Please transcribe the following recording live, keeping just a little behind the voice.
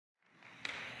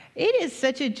It is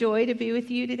such a joy to be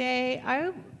with you today.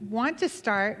 I want to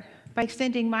start by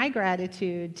extending my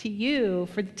gratitude to you,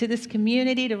 to this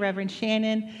community, to Reverend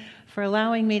Shannon, for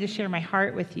allowing me to share my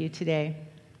heart with you today.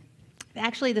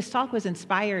 Actually, this talk was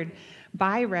inspired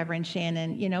by Reverend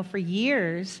Shannon. You know, for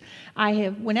years,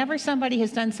 whenever somebody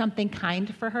has done something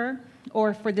kind for her,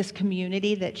 or for this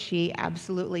community that she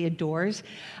absolutely adores,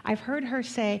 I've heard her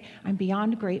say, "I'm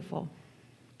beyond grateful.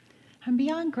 I'm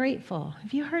beyond grateful."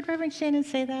 Have you heard Reverend Shannon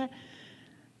say that?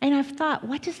 And I've thought,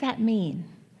 what does that mean?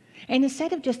 And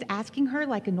instead of just asking her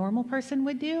like a normal person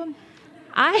would do,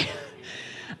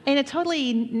 in a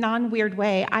totally non-weird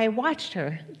way, I watched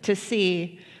her to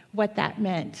see what that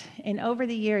meant. And over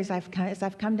the years, as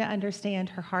I've come to understand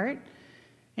her heart,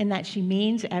 and that she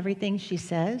means everything she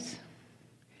says,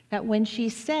 that when she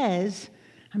says,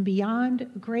 "I'm beyond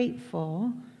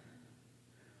grateful,"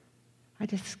 I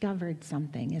discovered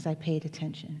something as I paid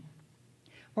attention.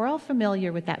 We're all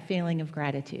familiar with that feeling of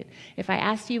gratitude. If I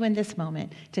asked you in this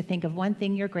moment to think of one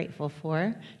thing you're grateful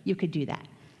for, you could do that.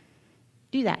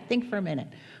 Do that. Think for a minute.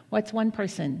 What's one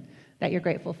person that you're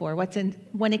grateful for? What's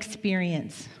one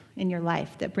experience in your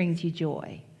life that brings you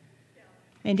joy?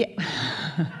 And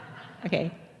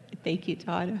okay, thank you,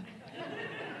 Todd.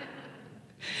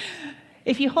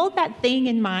 If you hold that thing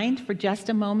in mind for just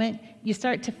a moment, you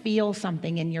start to feel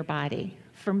something in your body.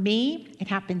 For me, it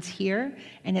happens here,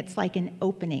 and it's like an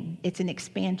opening. It's an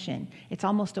expansion. It's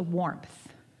almost a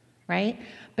warmth, right?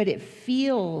 But it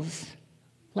feels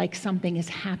like something is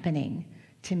happening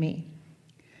to me.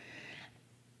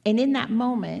 And in that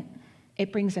moment,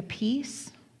 it brings a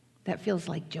peace that feels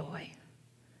like joy.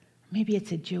 Maybe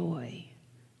it's a joy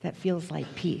that feels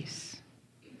like peace.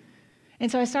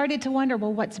 And so I started to wonder,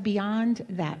 well, what's beyond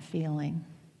that feeling?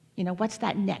 You know, what's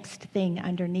that next thing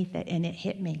underneath it? And it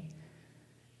hit me.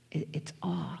 It's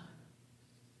awe.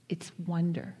 It's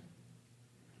wonder.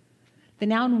 The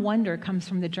noun wonder comes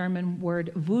from the German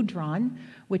word Wundern,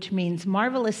 which means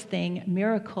marvelous thing,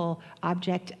 miracle,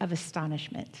 object of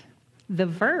astonishment. The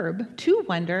verb to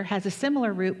wonder has a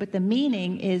similar root, but the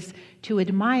meaning is to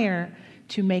admire,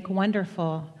 to make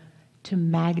wonderful, to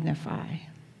magnify.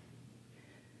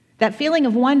 That feeling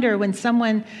of wonder when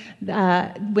someone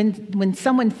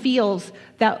feels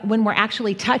that when we're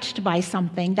actually touched by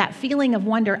something, that feeling of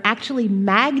wonder actually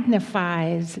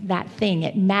magnifies that thing.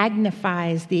 It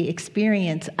magnifies the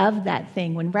experience of that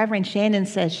thing. When Reverend Shannon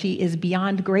says she is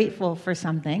beyond grateful for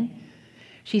something,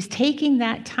 she's taking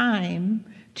that time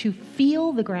to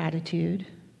feel the gratitude,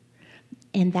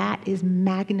 and that is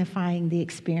magnifying the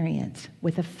experience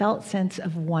with a felt sense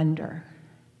of wonder.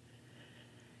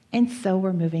 And so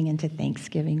we're moving into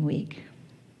Thanksgiving week.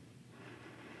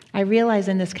 I realize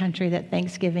in this country that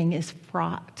Thanksgiving is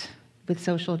fraught with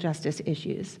social justice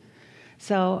issues.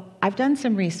 So I've done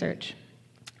some research,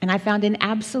 and I found an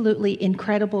absolutely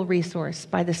incredible resource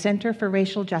by the Center for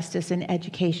Racial Justice in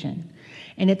Education,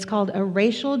 and it's called A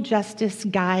Racial Justice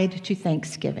Guide to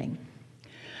Thanksgiving.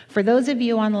 For those of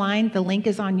you online, the link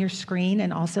is on your screen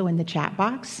and also in the chat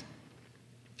box.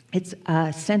 It's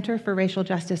a Center for Racial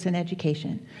Justice in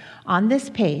Education. On this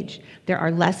page, there are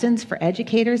lessons for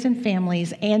educators and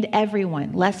families and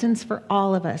everyone, lessons for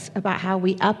all of us about how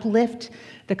we uplift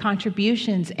the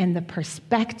contributions and the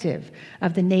perspective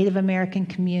of the Native American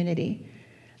community.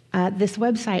 This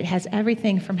website has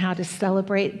everything from how to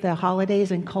celebrate the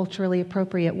holidays in culturally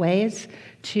appropriate ways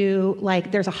to, like,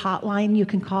 there's a hotline you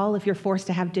can call if you're forced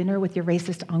to have dinner with your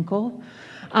racist uncle.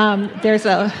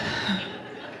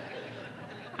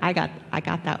 I got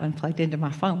that one plugged into my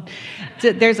phone.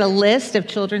 So there's a list of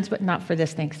children's, but not for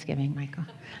this Thanksgiving, Michael.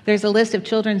 There's a list of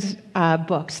children's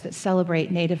books that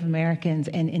celebrate Native Americans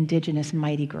and Indigenous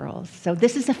mighty girls. So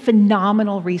this is a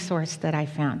phenomenal resource that I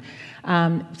found.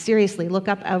 Seriously, look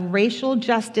up A Racial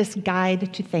Justice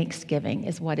Guide to Thanksgiving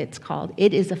is what it's called.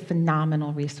 It is a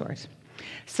phenomenal resource.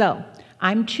 So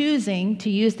I'm choosing to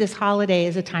use this holiday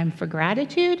as a time for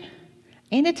gratitude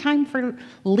and a time for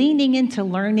leaning into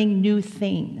learning new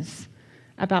things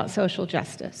about social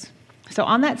justice. So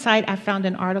on that site, I found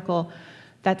an article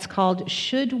that's called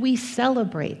 "Should We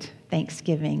Celebrate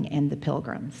Thanksgiving and the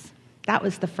Pilgrims?" That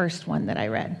was the first one that I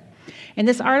read. And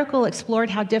this article explored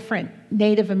how different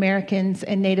Native Americans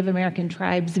and Native American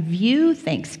tribes view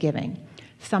Thanksgiving.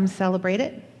 Some celebrate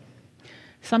it,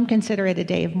 some consider it a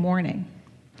day of mourning.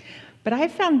 But I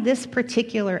found this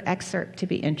particular excerpt to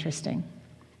be interesting.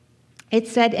 It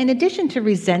said, in addition to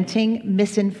resenting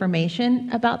misinformation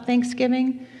about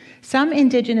Thanksgiving, some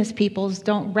Indigenous peoples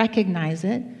don't recognize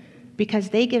it because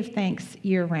they give thanks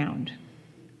year-round.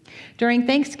 During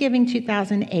Thanksgiving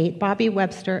 2008, Bobby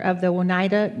Webster of the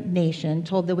Oneida Nation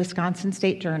told the Wisconsin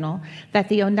State Journal that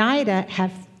the Oneida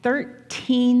have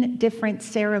 13 different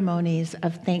ceremonies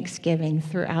of Thanksgiving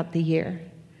throughout the year.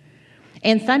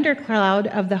 And Thundercloud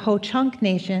of the Ho-Chunk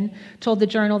Nation told the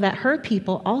Journal that her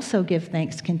people also give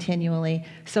thanks continually.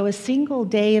 So a single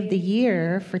day of the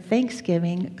year for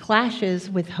Thanksgiving clashes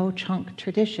with Ho-Chunk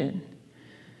tradition.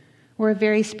 We're a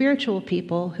very spiritual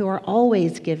people who are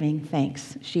always giving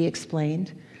thanks, she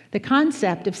explained. The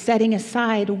concept of setting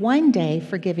aside one day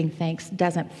for giving thanks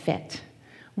doesn't fit.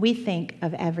 We think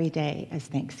of every day as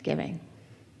Thanksgiving.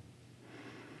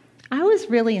 I was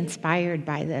really inspired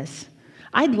by this.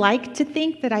 I'd like to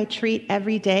think that I treat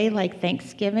every day like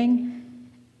Thanksgiving,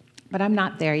 but I'm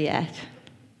not there yet.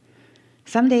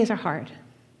 Some days are hard.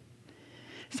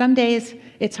 Some days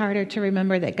it's harder to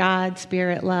remember that God,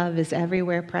 Spirit, love is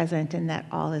everywhere present and that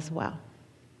all is well.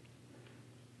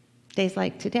 Days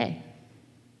like today,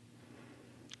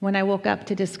 when I woke up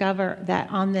to discover that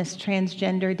on this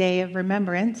Transgender Day of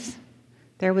Remembrance,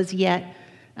 there was yet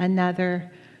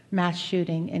another mass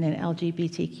shooting in an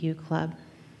LGBTQ club.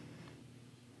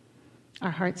 Our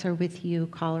hearts are with you,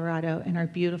 Colorado, and our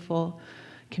beautiful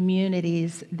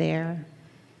communities there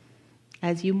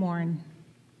as you mourn.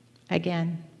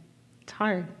 Again, it's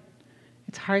hard.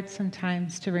 It's hard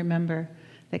sometimes to remember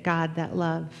that God, that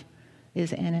love,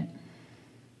 is in it.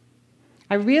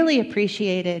 I really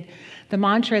appreciated the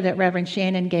mantra that Reverend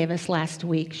Shannon gave us last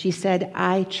week. She said,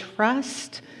 I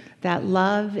trust that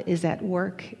love is at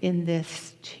work in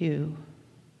this too.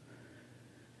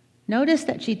 Notice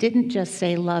that she didn't just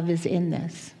say love is in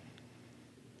this.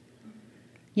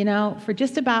 You know, for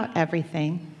just about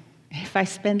everything, if I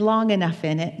spend long enough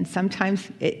in it, and sometimes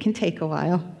it can take a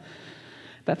while,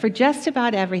 but for just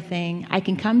about everything, I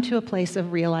can come to a place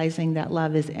of realizing that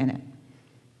love is in it.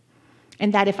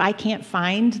 And that if I can't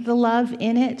find the love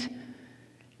in it,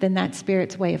 then that's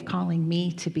Spirit's way of calling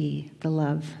me to be the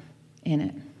love in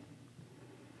it.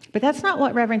 But that's not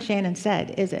what Reverend Shannon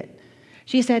said, is it?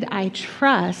 She said, I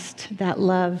trust that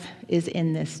love is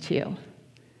in this too.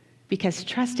 Because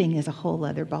trusting is a whole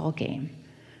other ballgame.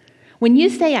 When you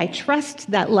say, I trust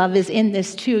that love is in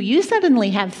this too, you suddenly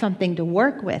have something to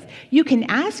work with. You can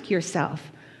ask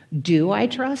yourself, do I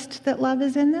trust that love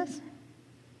is in this?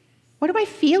 What do my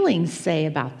feelings say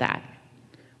about that?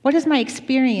 What does my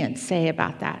experience say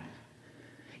about that?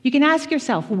 You can ask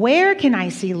yourself, where can I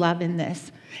see love in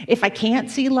this? If I can't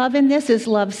see love in this, is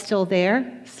love still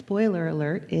there? Spoiler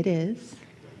alert, it is.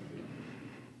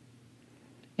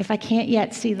 If I can't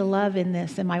yet see the love in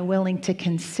this, am I willing to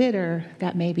consider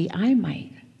that maybe I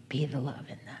might be the love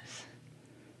in this?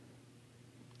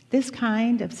 This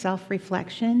kind of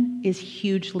self-reflection is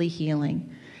hugely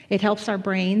healing. It helps our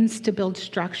brains to build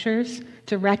structures,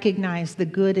 to recognize the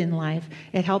good in life.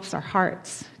 It helps our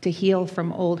hearts to heal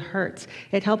from old hurts.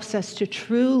 It helps us to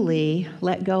truly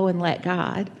let go and let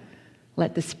God,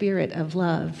 let the Spirit of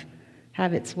love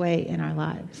have its way in our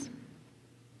lives.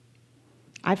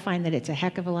 I find that it's a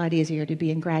heck of a lot easier to be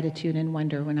in gratitude and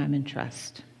wonder when I'm in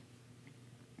trust.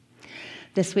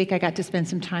 This week, I got to spend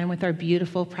some time with our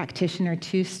beautiful Practitioner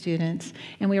 2 students,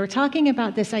 and we were talking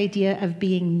about this idea of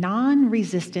being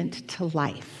non-resistant to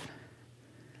life.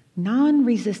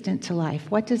 Non-resistant to life.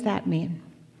 What does that mean?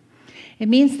 It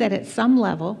means that at some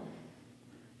level,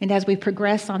 and as we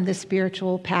progress on this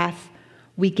spiritual path,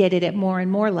 we get it at more and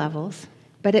more levels,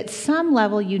 but at some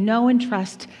level, you know and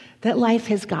trust that life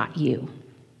has got you.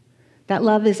 That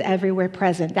love is everywhere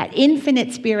present. That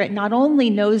infinite Spirit not only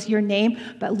knows your name,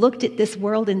 but looked at this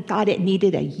world and thought it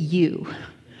needed a you.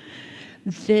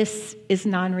 This is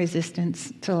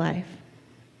non-resistance to life.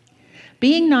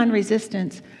 Being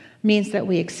non-resistant means that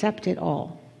we accept it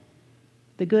all.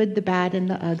 The good, the bad, and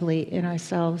the ugly in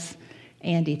ourselves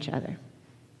and each other.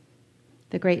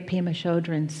 The great Pema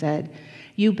Chodron said,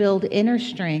 you build inner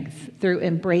strength through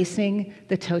embracing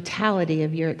the totality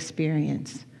of your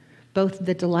experience, both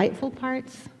the delightful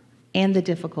parts and the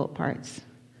difficult parts.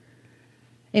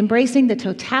 Embracing the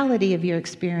totality of your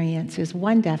experience is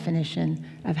one definition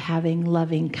of having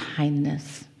loving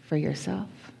kindness for yourself.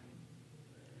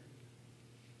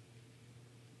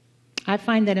 I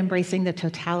find that embracing the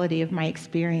totality of my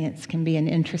experience can be an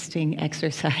interesting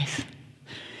exercise.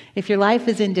 If your life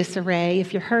is in disarray,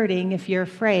 if you're hurting, if you're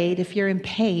afraid, if you're in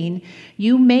pain,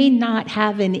 you may not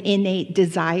have an innate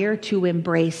desire to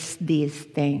embrace these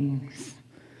things.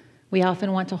 We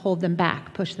often want to hold them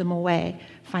back, push them away,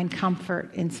 find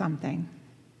comfort in something.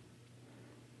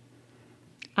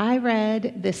 I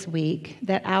read this week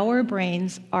that our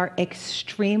brains are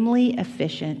extremely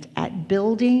efficient at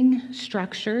building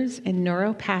structures and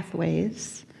neural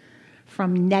pathways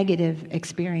from negative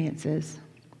experiences,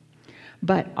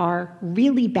 but are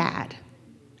really bad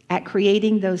at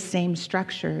creating those same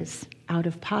structures out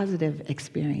of positive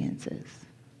experiences.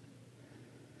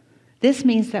 This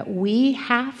means that we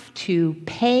have to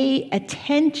pay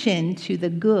attention to the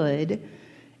good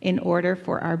in order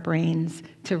for our brains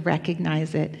to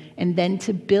recognize it and then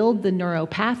to build the neural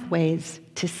pathways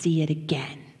to see it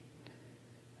again.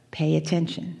 Pay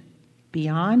attention.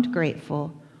 Beyond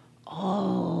grateful,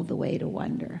 all the way to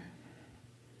wonder.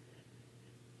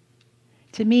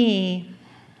 To me,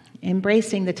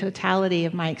 embracing the totality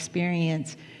of my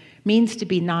experience means to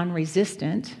be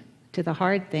non-resistant to the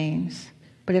hard things,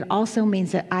 but it also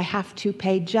means that I have to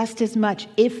pay just as much,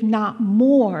 if not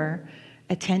more,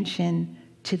 attention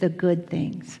to the good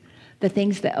things, the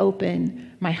things that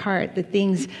open my heart, the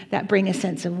things that bring a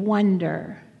sense of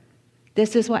wonder.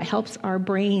 This is what helps our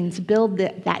brains build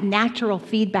that natural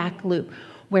feedback loop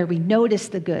where we notice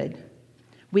the good,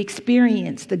 we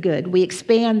experience the good, we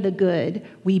expand the good,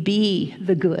 we be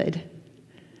the good.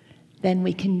 Then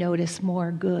we can notice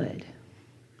more good.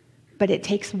 But it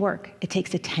takes work, it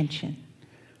takes attention.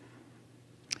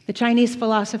 The Chinese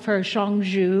philosopher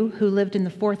Zhuangzi, who lived in the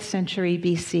 4th century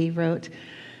BC, wrote,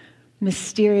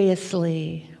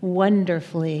 "Mysteriously,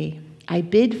 wonderfully, I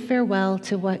bid farewell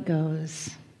to what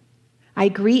goes. I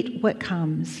greet what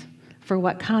comes, for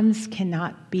what comes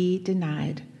cannot be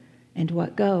denied, and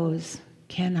what goes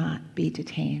cannot be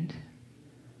detained."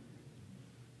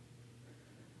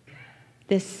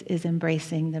 This is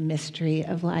embracing the mystery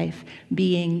of life,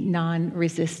 being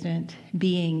non-resistant,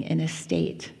 being in a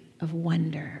state of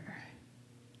wonder.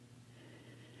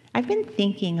 I've been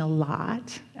thinking a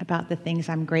lot about the things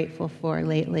I'm grateful for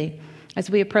lately. As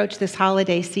we approach this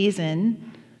holiday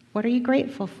season, what are you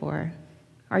grateful for?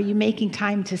 Are you making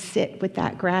time to sit with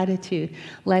that gratitude?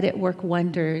 Let it work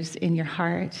wonders in your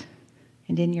heart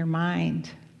and in your mind.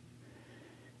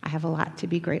 I have a lot to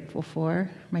be grateful for.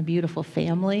 My beautiful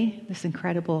family, this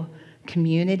incredible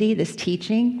community, this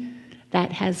teaching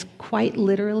that has quite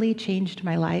literally changed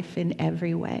my life in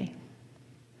every way.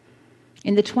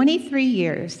 In the 23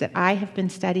 years that I have been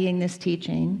studying this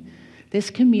teaching, this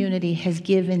community has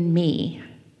given me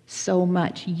so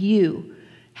much. You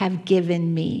have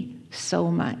given me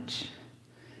so much.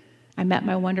 I met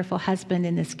my wonderful husband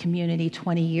in this community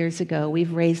 20 years ago.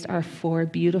 We've raised our 4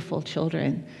 beautiful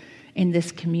children in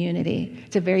this community.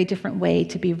 It's a very different way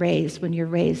to be raised when you're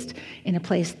raised in a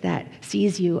place that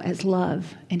sees you as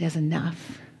love and as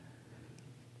enough.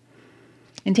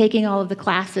 In taking all of the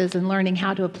classes and learning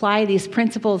how to apply these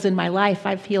principles in my life,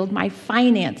 I've healed my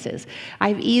finances.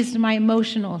 I've eased my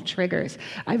emotional triggers.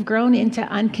 I've grown into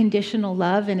unconditional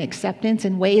love and acceptance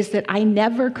in ways that I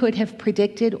never could have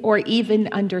predicted or even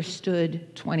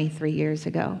understood 23 years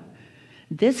ago.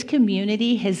 This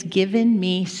community has given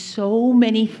me so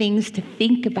many things to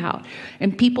think about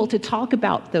and people to talk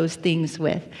about those things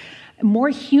with, more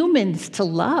humans to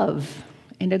love,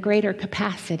 and a greater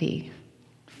capacity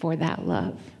for that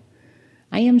love.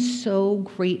 I am so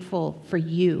grateful for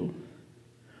you.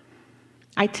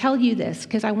 I tell you this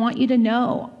because I want you to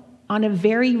know on a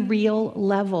very real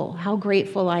level how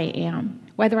grateful I am.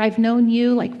 Whether I've known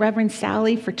you like Reverend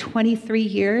Sally for 23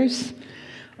 years,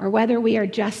 or whether we are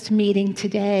just meeting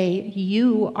today,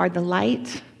 you are the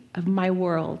light of my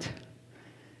world.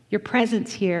 Your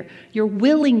presence here, your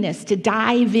willingness to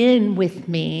dive in with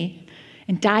me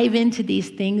and dive into these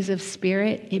things of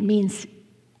spirit, it means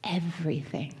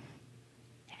everything.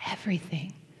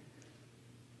 Everything.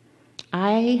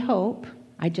 I hope,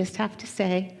 I just have to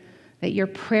say, that you're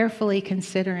prayerfully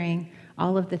considering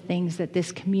all of the things that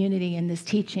this community and this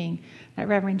teaching, that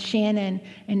Reverend Shannon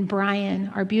and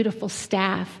Brian, our beautiful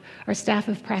staff, our staff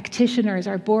of practitioners,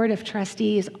 our board of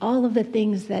trustees, all of the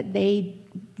things that they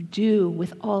do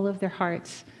with all of their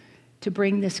hearts to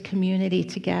bring this community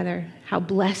together, how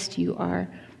blessed you are.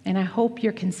 And I hope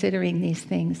you're considering these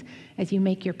things as you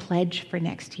make your pledge for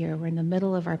next year. We're in the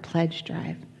middle of our pledge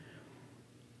drive.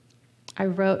 I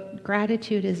wrote,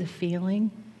 gratitude is a feeling,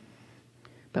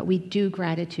 but we do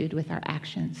gratitude with our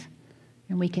actions.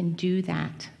 And we can do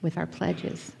that with our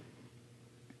pledges.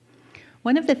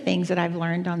 One of the things that I've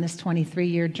learned on this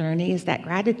 23-year journey is that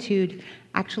gratitude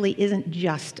actually isn't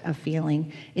just a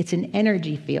feeling. It's an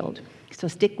energy field. So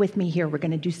stick with me here. We're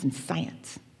going to do some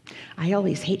science. I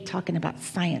always hate talking about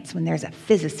science when there's a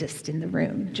physicist in the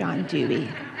room, John Dewey.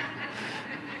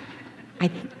 I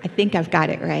think I've got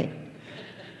it right.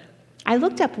 I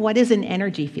looked up what is an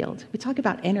energy field. We talk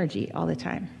about energy all the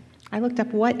time. I looked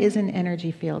up what is an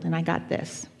energy field, and I got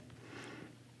this.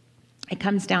 It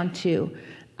comes down to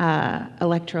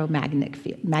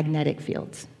electromagnetic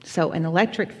fields. So an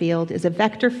electric field is a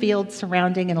vector field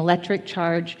surrounding an electric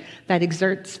charge that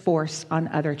exerts force on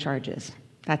other charges.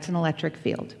 That's an electric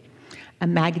field. A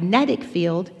magnetic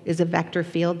field is a vector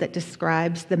field that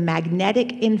describes the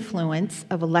magnetic influence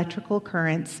of electrical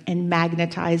currents in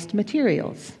magnetized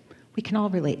materials. We can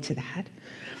all relate to that.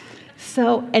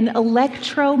 So an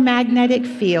electromagnetic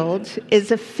field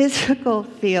is a physical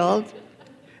field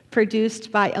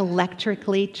produced by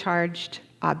electrically charged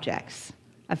objects.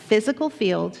 A physical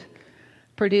field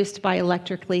produced by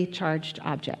electrically charged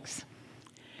objects.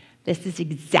 This is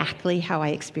exactly how I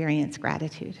experience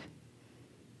gratitude.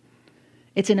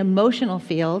 It's an emotional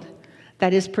field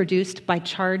that is produced by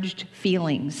charged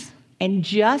feelings. And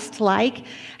just like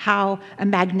how a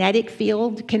magnetic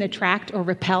field can attract or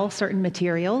repel certain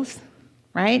materials,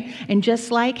 right? And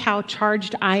just like how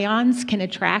charged ions can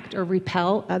attract or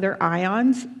repel other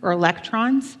ions or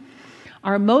electrons,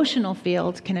 our emotional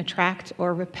field can attract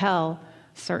or repel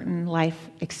certain life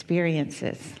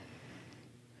experiences.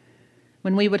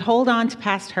 When we would hold on to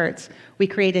past hurts, we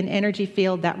create an energy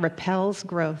field that repels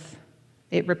growth.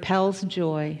 It repels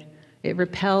joy. It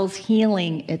repels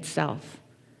healing itself.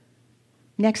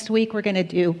 Next week we're going to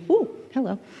do,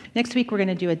 Next week we're going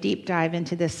to do a deep dive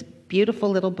into this beautiful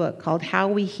little book called How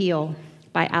We Heal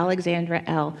by Alexandra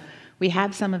Elle. We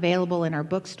have some available in our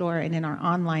bookstore and in our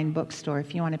online bookstore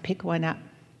if you want to pick one up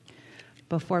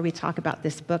before we talk about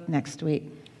this book next week.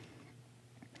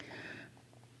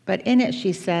 But in it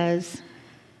she says,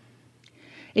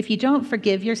 if you don't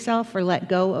forgive yourself or let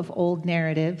go of old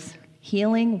narratives,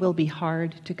 healing will be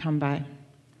hard to come by.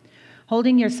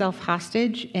 Holding yourself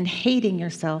hostage and hating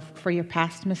yourself for your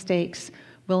past mistakes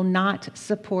will not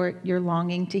support your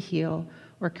longing to heal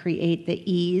or create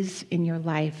the ease in your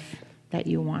life that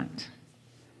you want.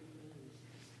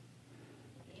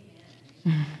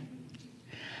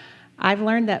 I've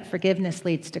learned that forgiveness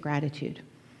leads to gratitude.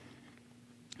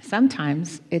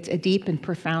 Sometimes it's a deep and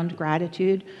profound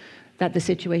gratitude that the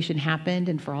situation happened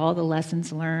and for all the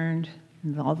lessons learned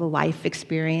and all the life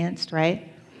experienced, right?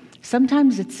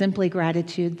 Sometimes it's simply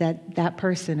gratitude that that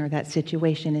person or that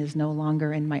situation is no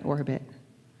longer in my orbit,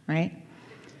 right?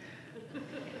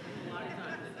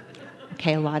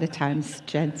 Okay, a lot of times,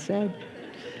 Jen said.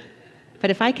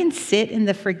 But if I can sit in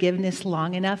the forgiveness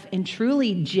long enough and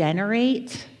truly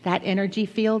generate that energy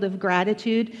field of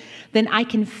gratitude, then I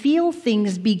can feel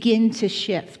things begin to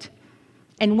shift.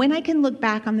 And when I can look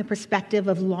back on the perspective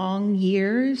of long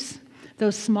years,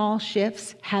 those small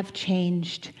shifts have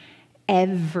changed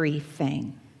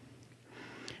everything.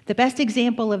 The best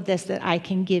example of this that I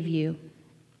can give you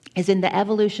is in the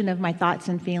evolution of my thoughts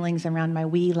and feelings around my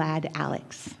wee lad,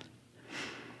 Alex.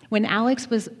 When Alex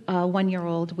was 1 year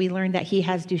old, we learned that he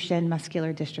has Duchenne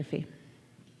muscular dystrophy.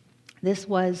 This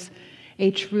was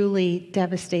a truly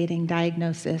devastating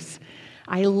diagnosis.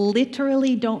 I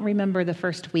literally don't remember the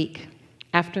first week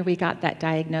after we got that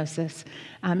diagnosis.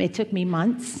 It took me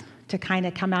months to kind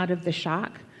of come out of the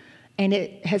shock. And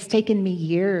it has taken me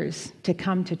years to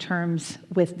come to terms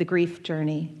with the grief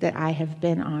journey that I have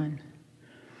been on.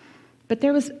 But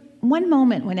there was one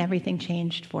moment when everything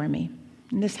changed for me.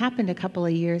 And this happened a couple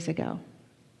of years ago.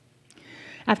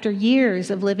 After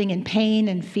years of living in pain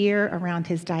and fear around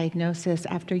his diagnosis,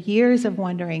 after years of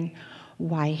wondering,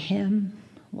 why him?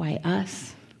 Why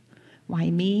us? Why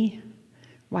me?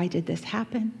 Why did this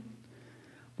happen?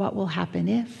 What will happen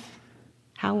if?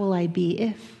 How will I be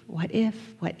if? What if?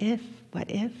 What if? What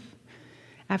if?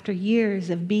 After years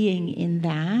of being in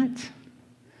that,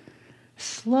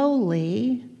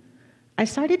 slowly, I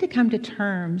started to come to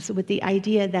terms with the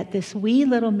idea that this wee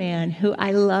little man who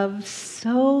I love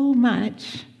so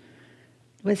much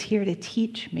was here to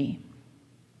teach me.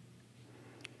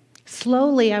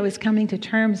 Slowly, I was coming to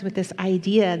terms with this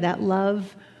idea that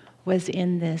love was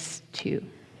in this too.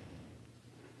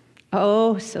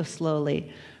 Oh, so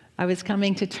slowly. I was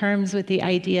coming to terms with the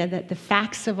idea that the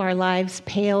facts of our lives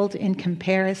paled in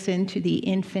comparison to the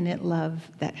infinite love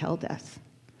that held us.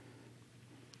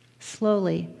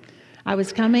 Slowly, I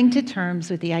was coming to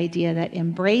terms with the idea that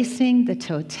embracing the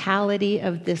totality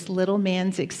of this little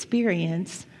man's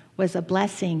experience was a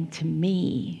blessing to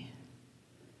me.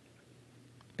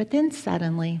 But then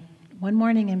suddenly, one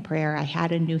morning in prayer, I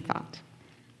had a new thought.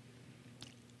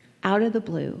 Out of the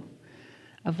blue,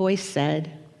 a voice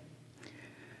said,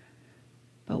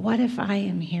 but what if I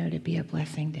am here to be a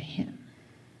blessing to him?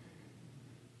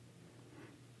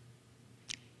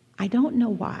 I don't know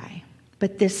why,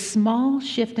 but this small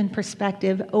shift in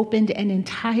perspective opened an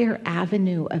entire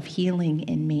avenue of healing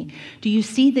in me. Do you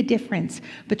see the difference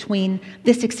between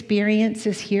this experience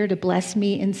is here to bless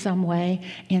me in some way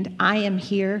and I am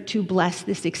here to bless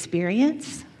this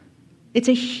experience? It's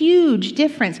a huge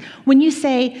difference. When you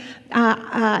say,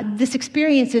 this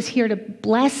experience is here to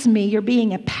bless me, you're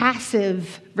being a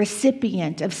passive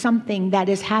recipient of something that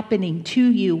is happening to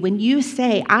you. When you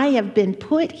say, I have been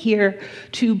put here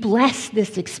to bless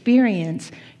this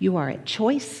experience, you are at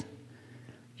choice,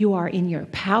 you are in your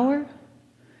power,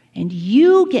 and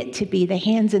you get to be the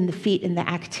hands and the feet and the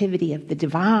activity of the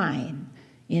divine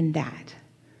in that.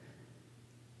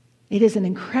 It is an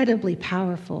incredibly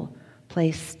powerful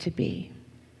place to be.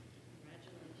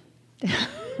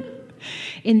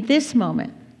 In this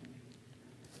moment,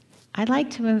 I'd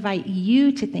like to invite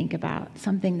you to think about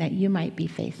something that you might be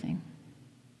facing.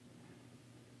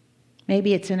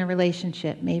 Maybe it's in a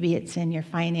relationship, maybe it's in your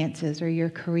finances or your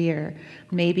career,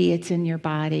 maybe it's in your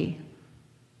body,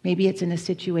 maybe it's in a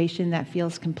situation that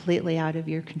feels completely out of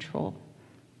your control.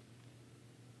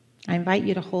 I invite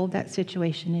you to hold that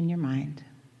situation in your mind,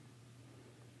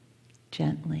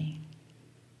 gently.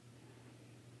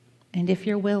 And if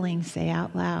you're willing, say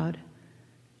out loud,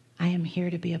 I am here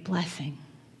to be a blessing.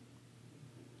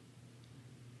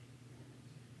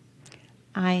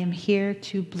 I am here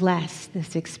to bless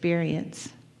this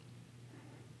experience.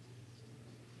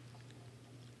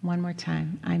 One more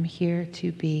time. I'm here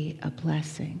to be a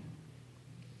blessing.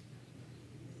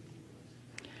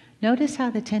 Notice how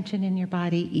the tension in your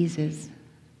body eases.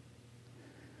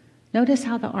 Notice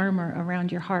how the armor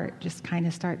around your heart just kind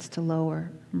of starts to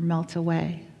lower, melt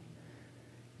away.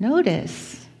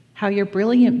 Notice how your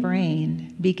brilliant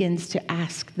brain begins to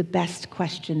ask the best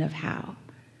question of how.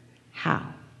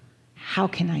 How? How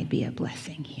can I be a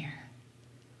blessing here?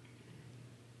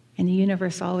 And the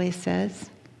universe always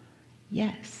says,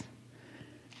 yes.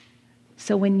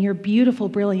 So when your beautiful,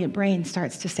 brilliant brain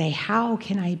starts to say, how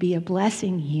can I be a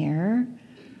blessing here?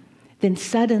 Then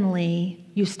suddenly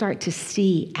you start to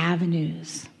see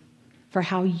avenues for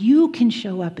how you can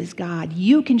show up as God,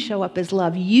 you can show up as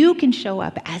love, you can show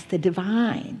up as the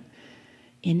divine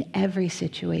in every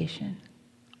situation,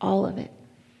 all of it.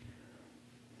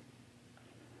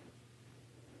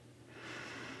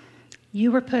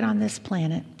 You were put on this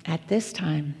planet at this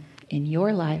time in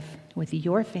your life with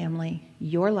your family,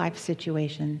 your life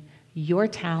situation, your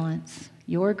talents,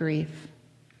 your grief,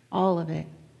 all of it.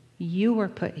 You were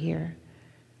put here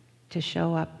to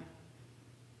show up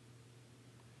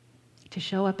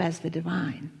as the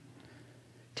divine,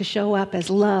 to show up as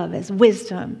love, as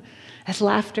wisdom, as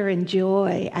laughter and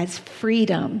joy, as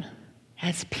freedom,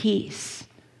 as peace,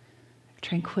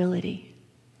 tranquility.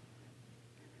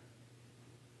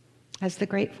 As the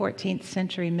great 14th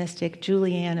century mystic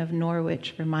Julian of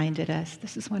Norwich reminded us,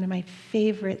 this is one of my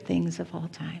favorite things of all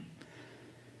time.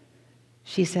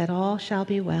 She said, all shall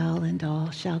be well, and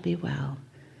all shall be well,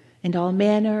 and all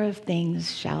manner of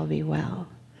things shall be well.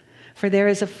 For there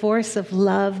is a force of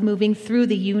love moving through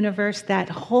the universe that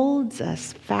holds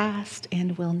us fast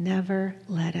and will never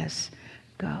let us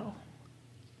go.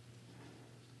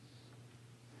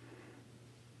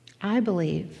 I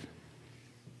believe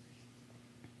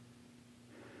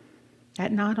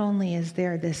that not only is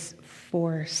there this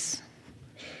force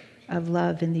of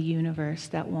love in the universe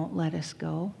that won't let us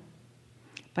go,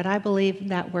 but I believe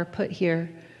that we're put here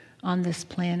on this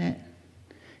planet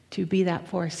to be that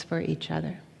force for each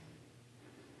other.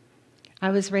 I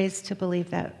was raised to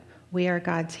believe that we are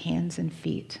God's hands and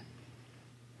feet,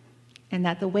 and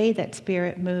that the way that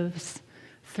Spirit moves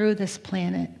through this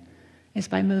planet is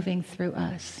by moving through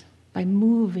us, by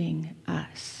moving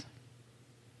us.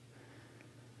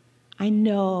 I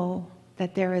know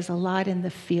that there is a lot in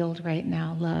the field right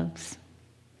now, loves.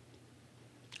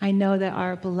 I know that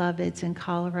our beloveds in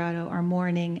Colorado are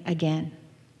mourning again.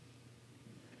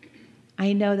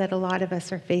 I know that a lot of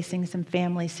us are facing some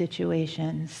family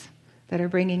situations that are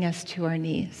bringing us to our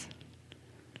knees.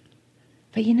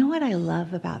 But you know what I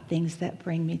love about things that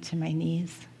bring me to my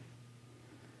knees?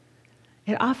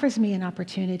 It offers me an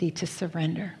opportunity to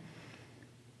surrender.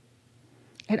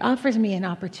 It offers me an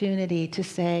opportunity to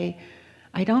say,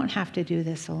 I don't have to do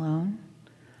this alone,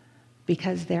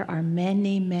 because there are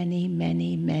many, many,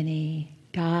 many, many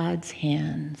God's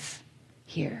hands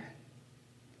here.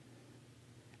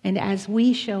 And as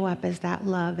we show up as that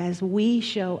love, as we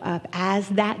show up as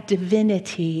that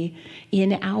divinity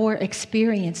in our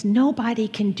experience, nobody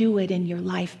can do it in your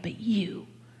life but you.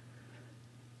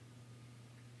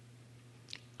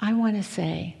 I want to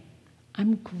say,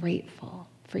 I'm grateful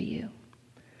for you.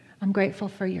 I'm grateful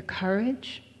for your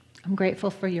courage. I'm grateful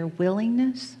for your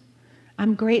willingness.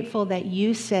 I'm grateful that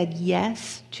you said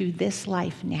yes to this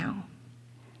life now,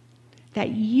 that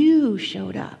you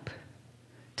showed up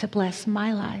to bless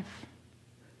my life.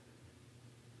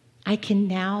 I can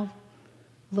now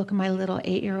look my little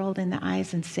 8-year-old in the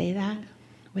eyes and say that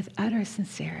with utter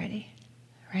sincerity,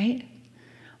 right?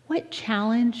 What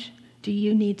challenge do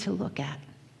you need to look at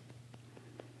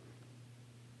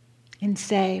and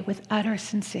say with utter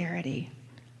sincerity,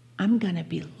 I'm going to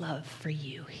be love for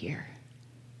you here?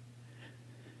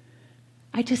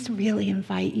 I just really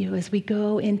invite you as we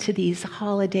go into these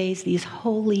holidays, these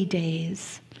holy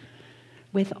days,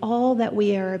 with all that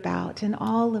we are about and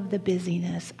all of the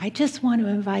busyness, I just want to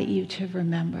invite you to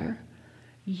remember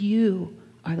you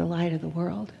are the light of the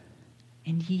world,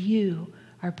 and you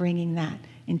are bringing that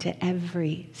into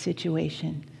every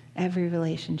situation, every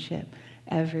relationship,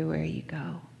 everywhere you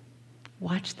go.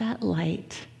 Watch that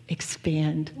light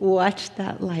expand. Watch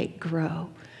that light grow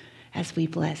as we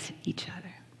bless each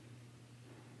other.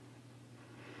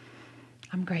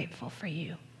 I'm grateful for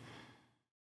you.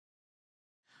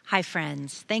 Hi,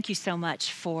 friends. Thank you so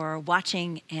much for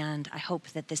watching, and I hope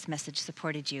that this message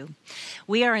supported you.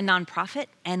 We are a nonprofit,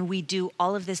 and we do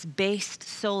all of this based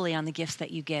solely on the gifts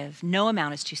that you give. No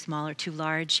amount is too small or too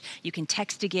large. You can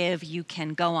text to give. You can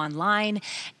go online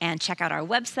and check out our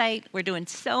website. We're doing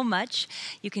so much.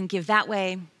 You can give that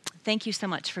way. Thank you so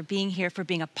much for being here, for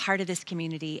being a part of this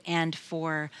community, and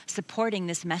for supporting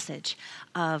this message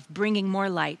of bringing more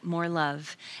light, more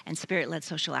love, and spirit-led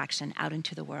social action out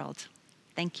into the world.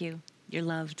 Thank you. You're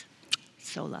loved.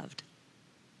 So loved.